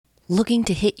Looking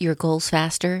to hit your goals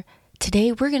faster?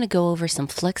 Today, we're going to go over some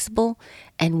flexible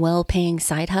and well-paying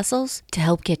side hustles to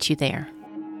help get you there.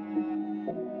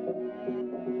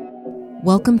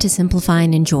 Welcome to Simplify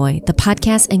and Enjoy, the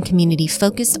podcast and community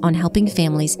focused on helping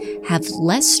families have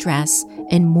less stress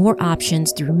and more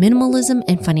options through minimalism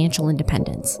and financial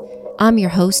independence. I'm your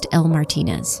host, Elle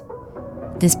Martinez.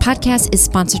 This podcast is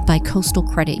sponsored by Coastal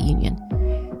Credit Union.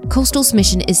 Coastal's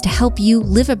mission is to help you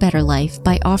live a better life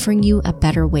by offering you a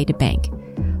better way to bank.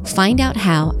 Find out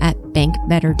how at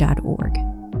bankbetter.org.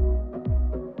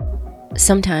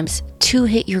 Sometimes, to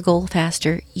hit your goal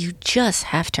faster, you just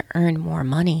have to earn more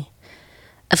money.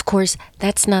 Of course,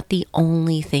 that's not the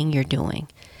only thing you're doing.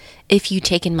 If you've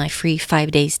taken my free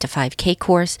 5 days to 5K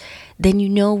course, then you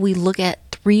know we look at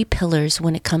 3 pillars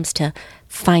when it comes to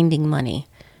finding money.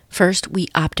 First, we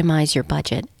optimize your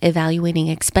budget, evaluating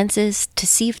expenses to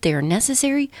see if they are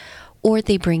necessary or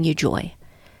they bring you joy.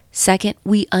 Second,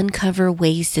 we uncover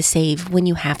ways to save when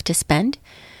you have to spend.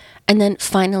 And then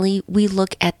finally, we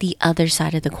look at the other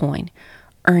side of the coin,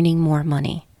 earning more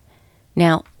money.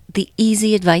 Now, the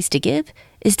easy advice to give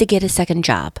is to get a second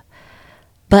job.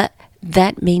 But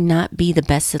that may not be the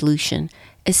best solution,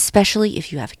 especially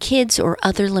if you have kids or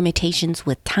other limitations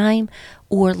with time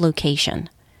or location.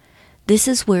 This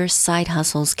is where side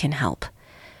hustles can help.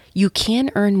 You can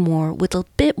earn more with a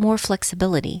bit more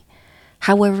flexibility.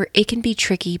 However, it can be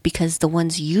tricky because the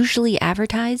ones usually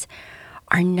advertised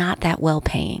are not that well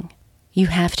paying. You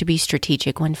have to be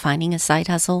strategic when finding a side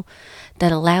hustle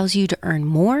that allows you to earn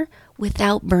more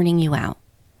without burning you out,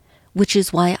 which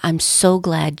is why I'm so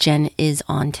glad Jen is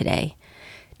on today.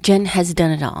 Jen has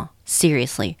done it all,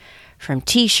 seriously. From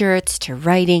t-shirts to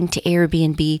writing to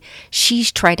Airbnb,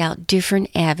 she's tried out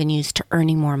different avenues to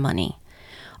earning more money.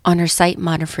 On her site,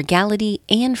 Modern Frugality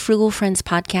and Frugal Friends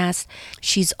podcast,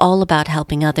 she's all about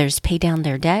helping others pay down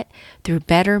their debt through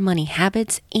better money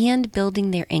habits and building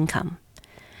their income.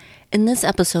 In this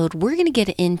episode, we're going to get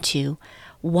into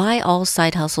why all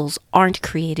side hustles aren't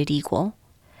created equal,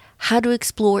 how to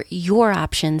explore your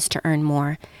options to earn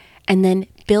more, and then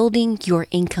building your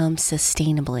income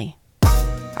sustainably.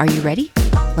 Are you ready?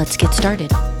 Let's get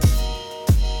started.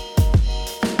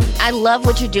 I love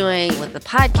what you're doing with the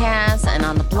podcast and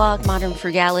on the blog, Modern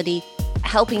Frugality,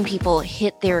 helping people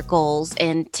hit their goals.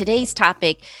 And today's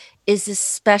topic is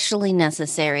especially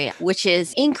necessary, which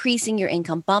is increasing your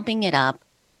income, bumping it up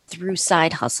through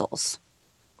side hustles.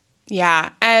 Yeah,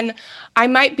 and I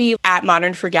might be at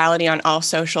Modern Frugality on all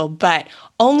social, but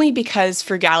only because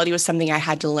frugality was something I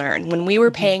had to learn. When we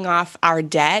were paying off our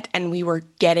debt and we were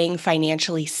getting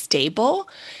financially stable,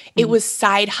 it was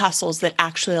side hustles that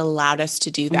actually allowed us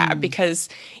to do that. Because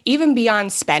even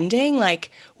beyond spending, like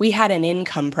we had an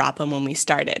income problem when we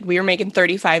started. We were making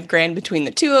 35 grand between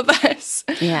the two of us.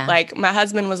 Yeah. Like my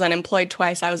husband was unemployed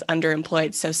twice, I was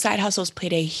underemployed. So side hustles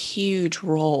played a huge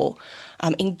role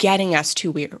in getting us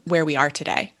to where we are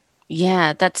today.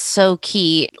 Yeah, that's so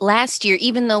key. Last year,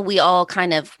 even though we all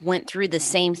kind of went through the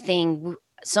same thing,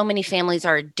 so many families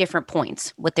are at different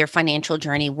points with their financial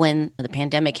journey when the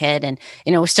pandemic hit, and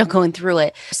we're still going through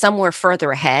it. Some were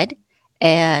further ahead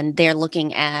and they're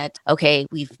looking at, okay,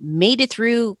 we've made it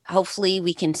through. Hopefully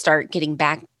we can start getting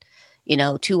back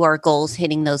to our goals,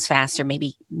 hitting those faster,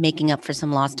 maybe making up for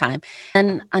some lost time.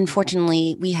 And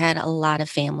unfortunately, we had a lot of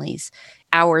families,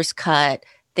 hours cut,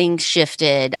 things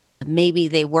shifted. Maybe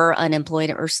they were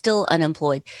unemployed or still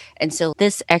unemployed. And so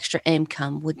this extra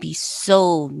income would be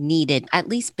so needed, at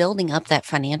least building up that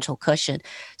financial cushion.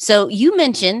 So you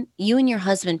mentioned you and your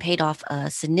husband paid off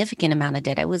a significant amount of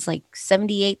debt. It was like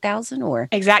 $78,000 or?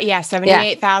 Exactly. Yeah,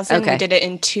 $78,000. Okay. We did it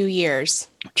in 2 years.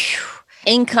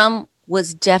 Income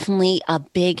was definitely a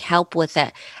big help with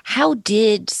that. How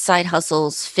did side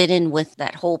hustles fit in with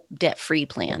that whole debt-free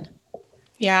plan?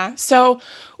 Yeah. So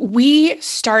we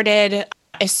started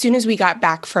as soon as we got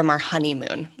back from our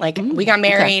honeymoon. We got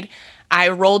married. Okay. I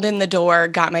rolled in the door,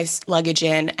 got my luggage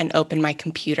in, and opened my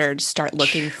computer to start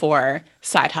looking for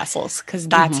side hustles because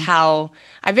that's how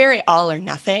I very all or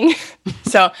nothing.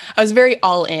 So I was very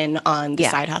all in on the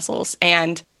side hustles.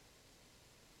 And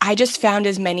I just found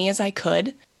as many as I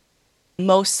could,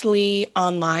 mostly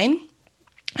online.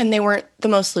 And they weren't the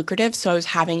most lucrative, so I was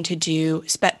having to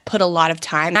put a lot of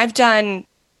time. I've done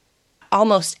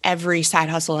almost every side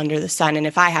hustle under the sun, and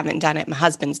if I haven't done it, my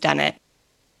husband's done it.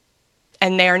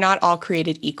 And they are not all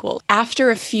created equal.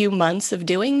 After a few months of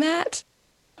doing that,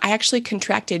 I actually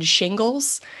contracted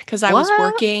shingles because I was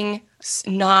working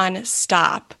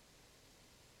nonstop.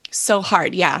 So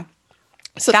hard, yeah.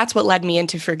 So that's what led me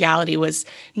into frugality, was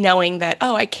knowing that,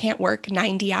 I can't work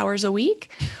 90 hours a week.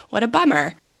 What a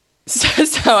bummer.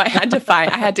 So I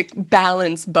had to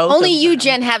balance both. Only of you, them.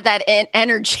 Jen, have that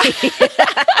energy.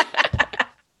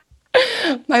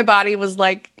 My body was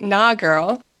like, nah,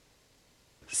 girl.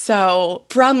 So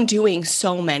from doing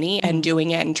so many and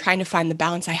doing it and trying to find the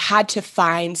balance, I had to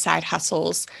find side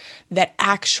hustles that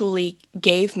actually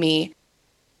gave me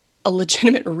a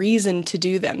legitimate reason to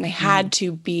do them. They had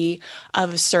to be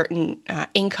of a certain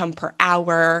income per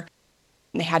hour.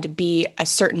 They had to be a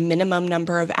certain minimum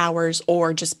number of hours,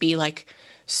 or just be like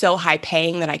so high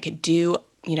paying that I could do,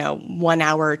 1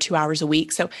 hour or 2 hours a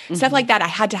week. So stuff like that, I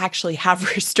had to actually have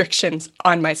restrictions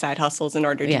on my side hustles in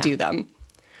order to do them.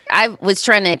 I was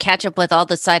trying to catch up with all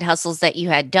the side hustles that you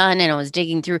had done, and I was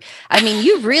digging through. I mean,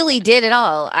 you really did it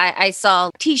all. I saw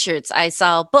T-shirts, I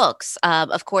saw books,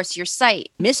 of course, your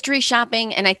site, mystery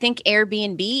shopping, and I think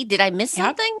Airbnb. Did I miss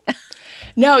something?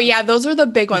 No, yeah, those are the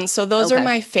big ones. So those are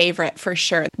my favorite for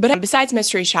sure. But besides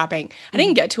mystery shopping, I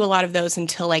didn't get to a lot of those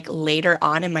until like later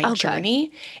on in my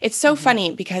journey. It's so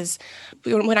funny because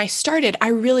when I started, I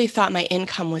really thought my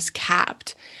income was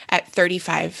capped at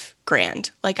 35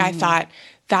 grand. Like I thought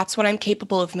that's what I'm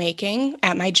capable of making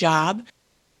at my job.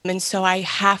 And so I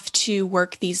have to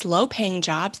work these low paying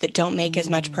jobs that don't make as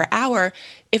much per hour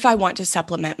if I want to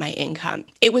supplement my income.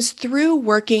 It was through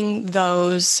working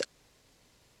those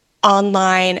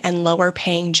online and lower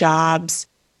paying jobs,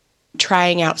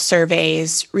 trying out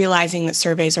surveys, realizing that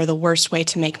surveys are the worst way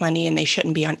to make money and they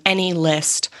shouldn't be on any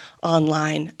list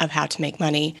online of how to make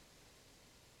money.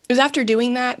 It was after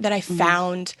doing that I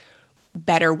found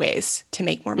better ways to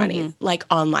make more money, like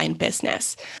online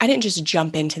business. I didn't just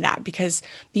jump into that because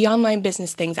the online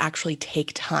business things actually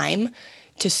take time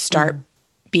to start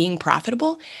being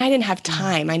profitable. I didn't have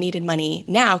time. I needed money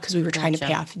now because we were trying to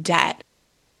pay off debt.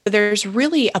 There's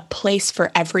really a place for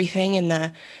everything in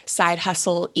the side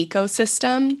hustle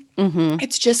ecosystem.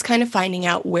 It's just kind of finding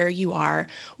out where you are,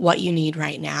 what you need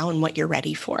right now, and what you're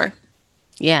ready for.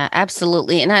 Yeah,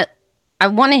 absolutely. And I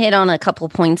want to hit on a couple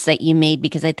of points that you made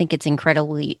because I think it's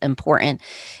incredibly important,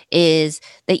 is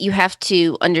that you have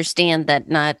to understand that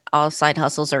not all side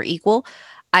hustles are equal.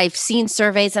 I've seen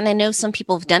surveys, and I know some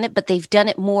people have done it, but they've done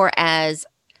it more as,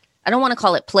 I don't want to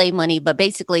call it play money, but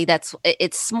basically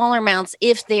it's smaller amounts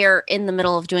if they're in the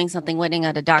middle of doing something, waiting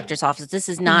at a doctor's office. This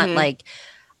is not like,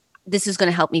 this is going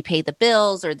to help me pay the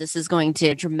bills, or this is going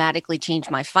to dramatically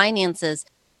change my finances.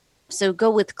 So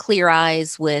go with clear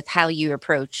eyes with how you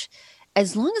approach.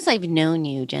 As long as I've known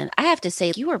you, Jen, I have to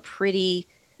say you are pretty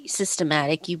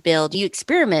systematic. You build, you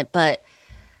experiment, but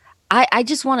I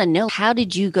just want to know, how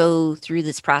did you go through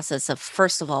this process of,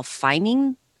 first of all,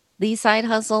 finding these side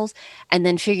hustles and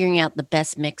then figuring out the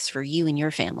best mix for you and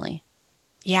your family?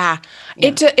 Yeah.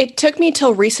 It took me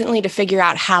till recently to figure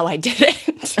out how I did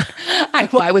it.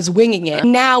 I was winging it.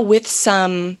 Now with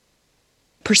some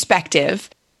perspective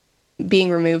being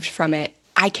removed from it,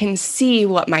 I can see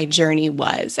what my journey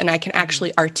was, and I can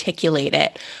actually articulate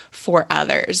it for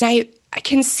others. I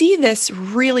can see this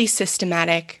really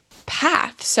systematic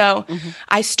path. So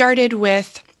I started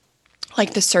with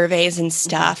like the surveys and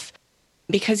stuff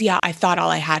because, I thought all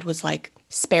I had was like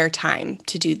spare time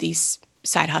to do these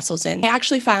side hustles in. I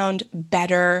actually found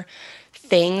better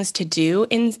things to do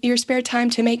in your spare time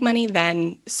to make money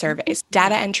than surveys.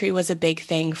 Data entry was a big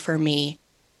thing for me.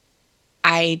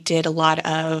 I did a lot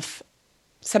of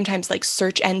sometimes like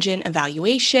search engine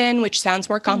evaluation, which sounds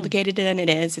more complicated than it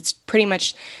is. It's pretty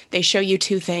much, they show you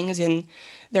two things and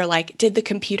they're like, did the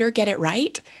computer get it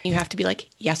right? You have to be like,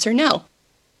 yes or no.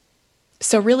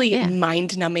 So really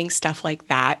mind-numbing stuff like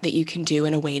that you can do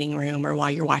in a waiting room or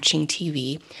while you're watching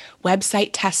TV.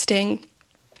 Website testing,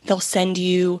 they'll send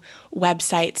you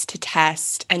websites to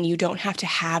test and you don't have to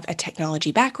have a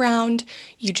technology background.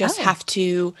 You just have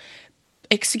to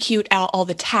execute all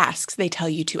the tasks they tell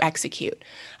you to execute.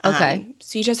 Okay.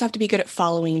 So you just have to be good at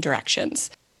following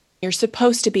directions. You're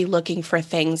supposed to be looking for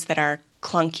things that are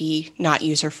clunky, not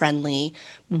user-friendly,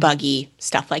 buggy,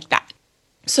 stuff like that.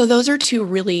 So those are two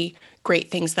really great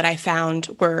things that I found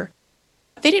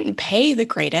they didn't pay the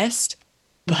greatest,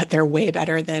 but they're way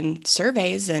better than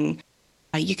surveys. And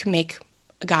you can make,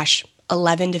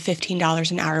 $11 to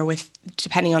 $15 an hour with,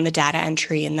 depending on the data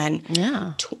entry, and then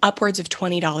upwards of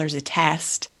 $20 a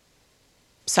test,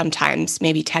 sometimes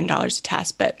maybe $10 a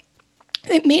test, but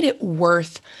it made it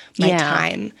worth my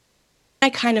time. I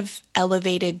kind of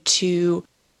elevated to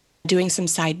doing some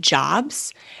side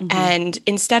jobs, and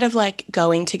instead of like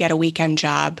going to get a weekend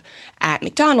job at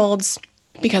McDonald's,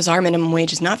 because our minimum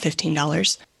wage is not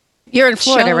 $15. You're in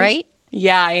Florida, right?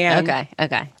 Yeah, I am.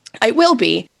 Okay. I will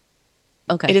be.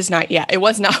 Okay. It is not yet. It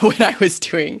was not when I was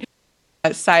doing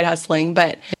side hustling,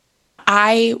 but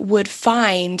I would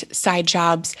find side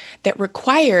jobs that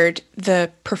required the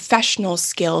professional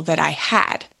skill that I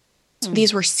had.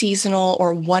 These were seasonal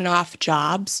or one-off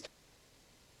jobs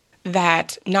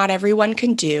that not everyone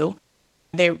can do.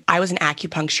 I was an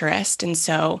acupuncturist, and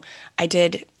so I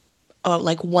did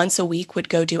like once a week would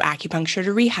go do acupuncture at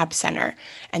a rehab center,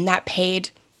 and that paid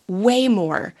way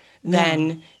more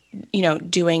than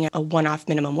doing a one-off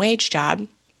minimum wage job.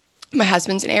 My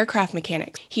husband's an aircraft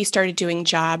mechanic. He started doing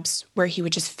jobs where he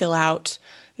would just fill out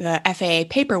the FAA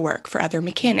paperwork for other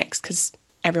mechanics because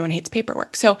everyone hates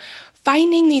paperwork. So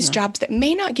finding these jobs that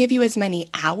may not give you as many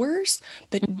hours,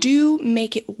 but do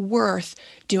make it worth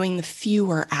doing the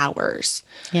fewer hours.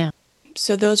 Yeah.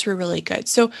 So those were really good.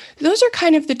 So those are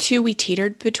kind of the two we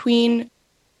teetered between.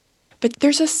 But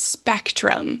there's a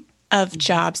spectrum of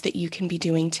jobs that you can be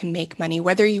doing to make money,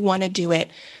 whether you want to do it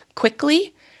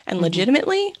quickly and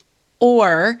legitimately,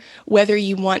 or whether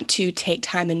you want to take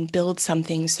time and build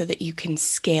something so that you can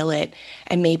scale it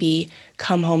and maybe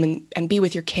come home and be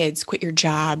with your kids, quit your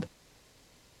job,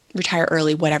 retire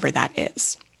early, whatever that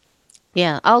is.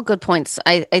 Yeah, all good points.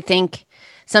 I think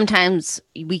sometimes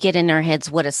we get in our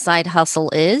heads what a side hustle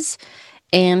is.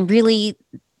 And really,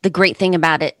 the great thing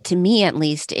about it, to me at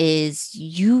least, is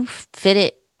you fit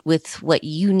it with what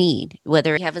you need,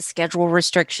 whether you have a schedule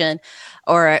restriction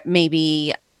or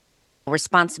maybe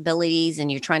responsibilities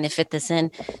and you're trying to fit this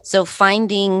in. So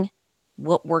finding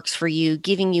what works for you,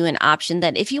 giving you an option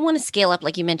that if you want to scale up,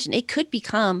 like you mentioned, it could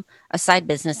become a side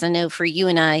business. I know for you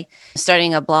and I,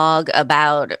 starting a blog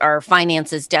about our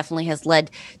finances definitely has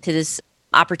led to this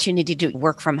opportunity to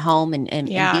work from home and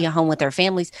be at home with our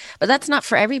families. But that's not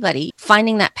for everybody.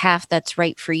 Finding that path that's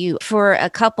right for you. For a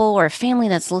couple or a family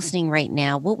that's listening right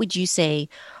now, what would you say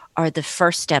are the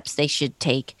first steps they should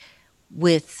take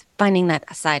with finding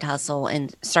that side hustle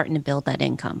and starting to build that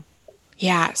income?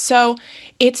 Yeah. So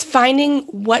it's finding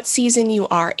what season you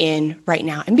are in right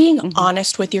now and being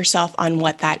honest with yourself on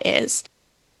what that is.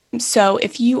 So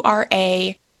if you are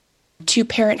a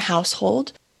two-parent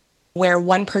household where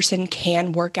one person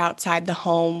can work outside the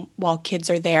home while kids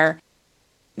are there,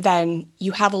 then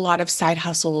you have a lot of side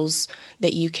hustles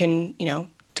that you can,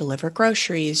 deliver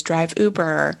groceries, drive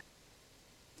Uber,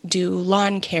 do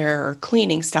lawn care or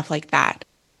cleaning, stuff like that.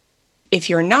 If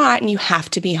you're not and you have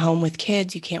to be home with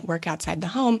kids, you can't work outside the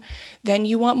home, then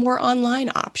you want more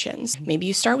online options. Maybe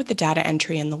you start with the data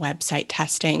entry and the website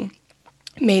testing.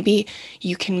 Maybe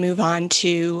you can move on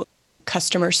to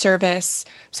customer service,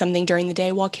 something during the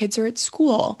day while kids are at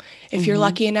school, if you're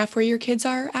lucky enough where your kids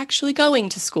are actually going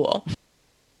to school.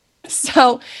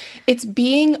 So it's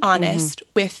being honest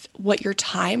with what your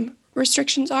time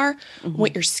restrictions are,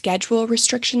 what your schedule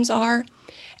restrictions are,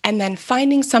 and then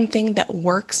finding something that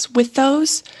works with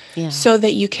those so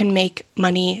that you can make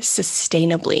money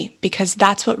sustainably, because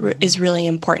that's what is really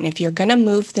important. If you're going to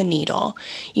move the needle,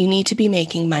 you need to be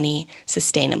making money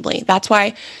sustainably. That's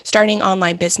why starting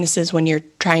online businesses when you're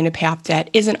trying to pay off debt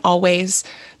isn't always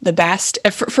the best.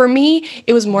 For me,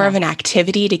 it was more of an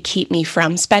activity to keep me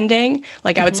from spending.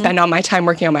 Like I would spend all my time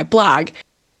working on my blog.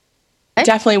 It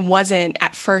definitely wasn't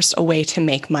at first a way to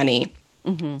make money.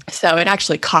 So it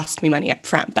actually cost me money up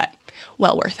front, but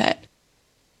well worth it.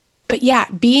 But yeah,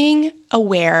 being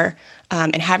aware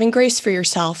and having grace for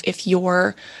yourself if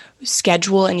your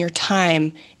schedule and your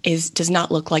time does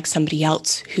not look like somebody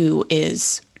else who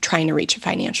is trying to reach a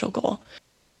financial goal.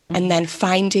 And then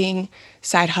finding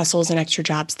side hustles and extra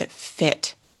jobs that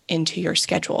fit into your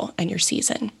schedule and your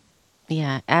season.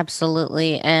 Yeah,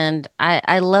 absolutely. And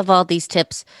I love all these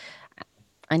tips.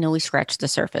 I know we scratched the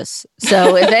surface.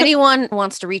 So if anyone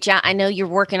wants to reach out, I know you're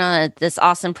working on this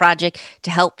awesome project to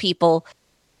help people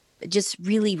just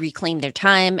really reclaim their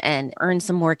time and earn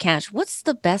some more cash. What's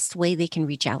the best way they can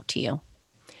reach out to you?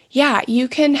 Yeah, you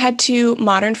can head to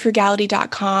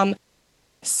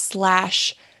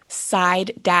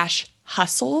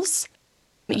modernfrugality.com/side-hustles.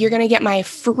 You're going to get my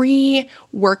free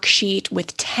worksheet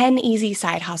with 10 easy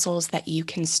side hustles that you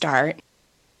can start.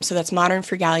 So that's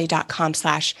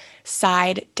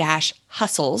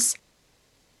modernfrugality.com/side-hustles.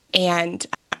 And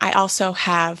I also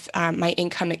have my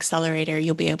income accelerator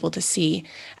you'll be able to see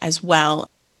as well,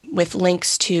 with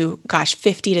links to,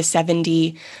 50 to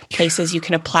 70 places you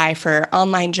can apply for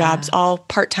online jobs, all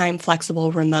part-time,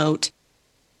 flexible, remote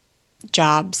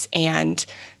jobs, and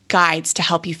guides to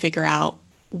help you figure out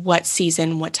what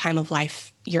season, what time of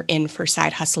life you're in for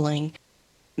side hustling,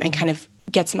 and kind of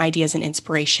get some ideas and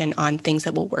inspiration on things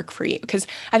that will work for you. Because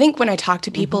I think when I talk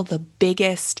to people, the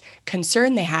biggest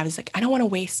concern they have is like, I don't want to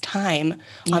waste time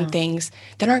on things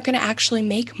that aren't going to actually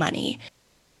make money.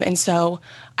 And so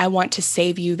I want to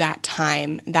save you that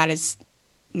time. That is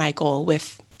my goal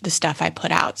with the stuff I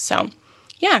put out. So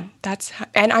Yeah,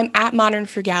 and I'm at Modern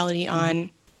Frugality on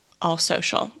all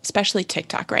social, especially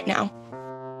TikTok right now.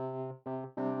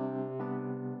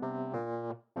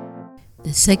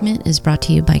 This segment is brought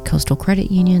to you by Coastal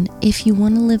Credit Union. If you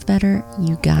want to live better,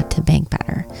 you got to bank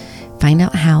better. Find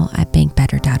out how at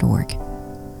bankbetter.org.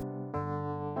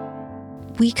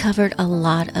 We covered a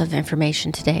lot of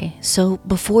information today, so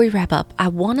before we wrap up, I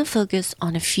want to focus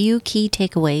on a few key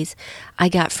takeaways I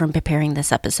got from preparing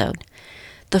this episode.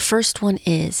 The first one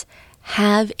is,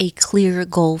 have a clear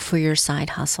goal for your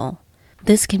side hustle.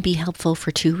 This can be helpful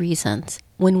for two reasons.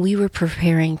 When we were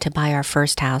preparing to buy our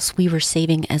first house, we were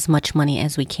saving as much money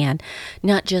as we can,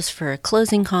 not just for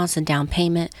closing costs and down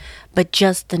payment, but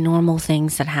just the normal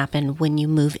things that happen when you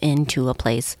move into a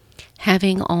place.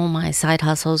 Having all my side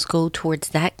hustles go towards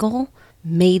that goal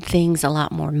made things a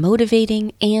lot more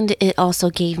motivating, and it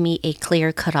also gave me a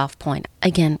clear cutoff point.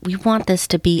 Again, we want this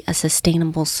to be a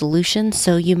sustainable solution,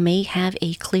 so you may have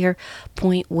a clear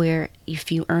point where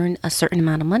if you earn a certain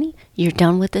amount of money, you're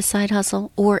done with this side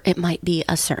hustle, or it might be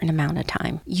a certain amount of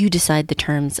time. You decide the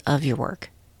terms of your work.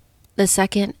 The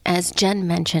second, as Jen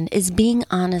mentioned, is being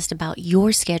honest about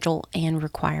your schedule and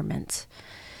requirements.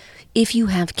 If you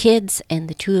have kids and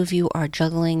the two of you are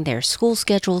juggling their school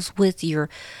schedules with your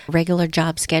regular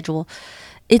job schedule,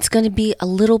 it's going to be a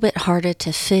little bit harder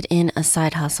to fit in a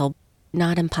side hustle.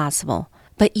 Not impossible,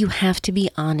 but you have to be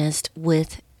honest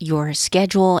with your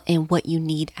schedule and what you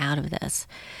need out of this.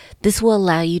 This will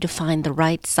allow you to find the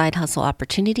right side hustle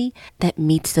opportunity that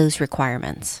meets those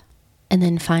requirements. And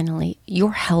then finally,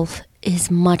 your health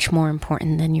is much more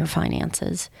important than your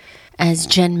finances. As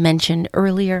Jen mentioned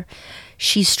earlier,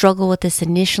 she struggled with this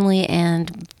initially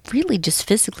and really just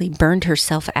physically burned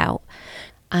herself out.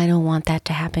 I don't want that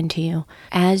to happen to you.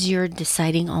 As you're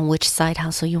deciding on which side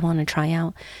hustle you want to try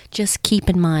out, just keep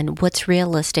in mind what's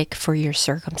realistic for your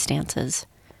circumstances.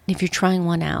 If you're trying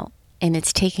one out and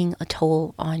it's taking a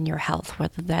toll on your health,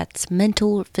 whether that's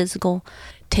mental or physical,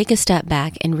 take a step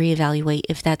back and reevaluate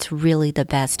if that's really the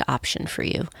best option for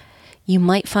you. You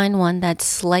might find one that's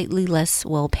slightly less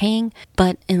well-paying,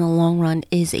 but in the long run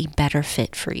is a better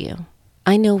fit for you.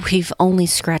 I know we've only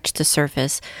scratched the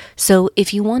surface, so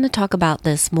if you want to talk about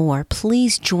this more,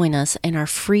 please join us in our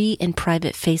free and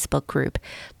private Facebook group,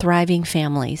 Thriving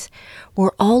Families.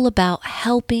 We're all about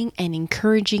helping and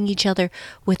encouraging each other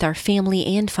with our family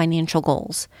and financial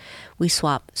goals. We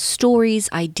swap stories,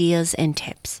 ideas, and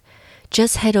tips.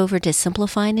 Just head over to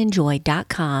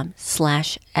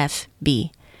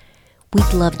simplifyandenjoy.com/FB.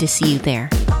 We'd love to see you there.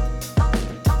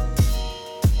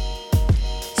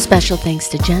 Special thanks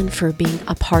to Jen for being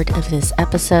a part of this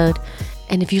episode.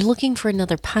 And if you're looking for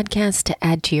another podcast to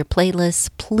add to your playlist,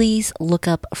 please look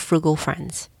up Frugal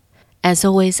Friends. As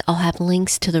always, I'll have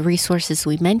links to the resources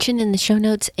we mentioned in the show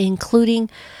notes, including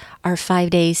our 5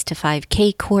 days to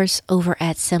 5K course over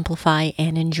at Simplify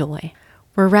and Enjoy.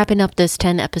 We're wrapping up this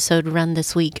 10 episode run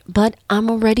this week, but I'm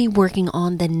already working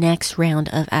on the next round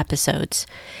of episodes.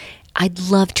 I'd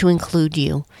love to include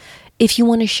you. If you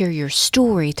want to share your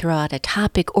story, throw out a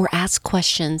topic, or ask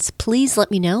questions, please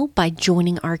let me know by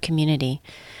joining our community.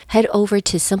 Head over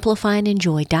to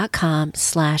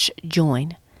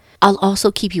simplifyandenjoy.com/join. I'll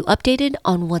also keep you updated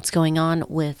on what's going on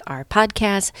with our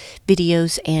podcasts,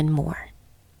 videos, and more.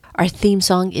 Our theme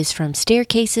song is from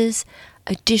Staircases.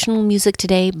 Additional music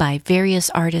today by various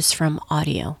artists from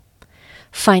Audio.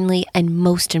 Finally, and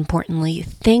most importantly,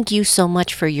 thank you so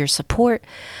much for your support.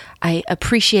 I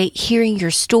appreciate hearing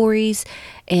your stories,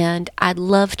 and I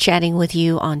love chatting with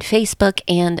you on Facebook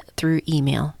and through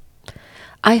email.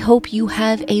 I hope you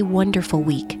have a wonderful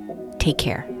week. Take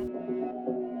care.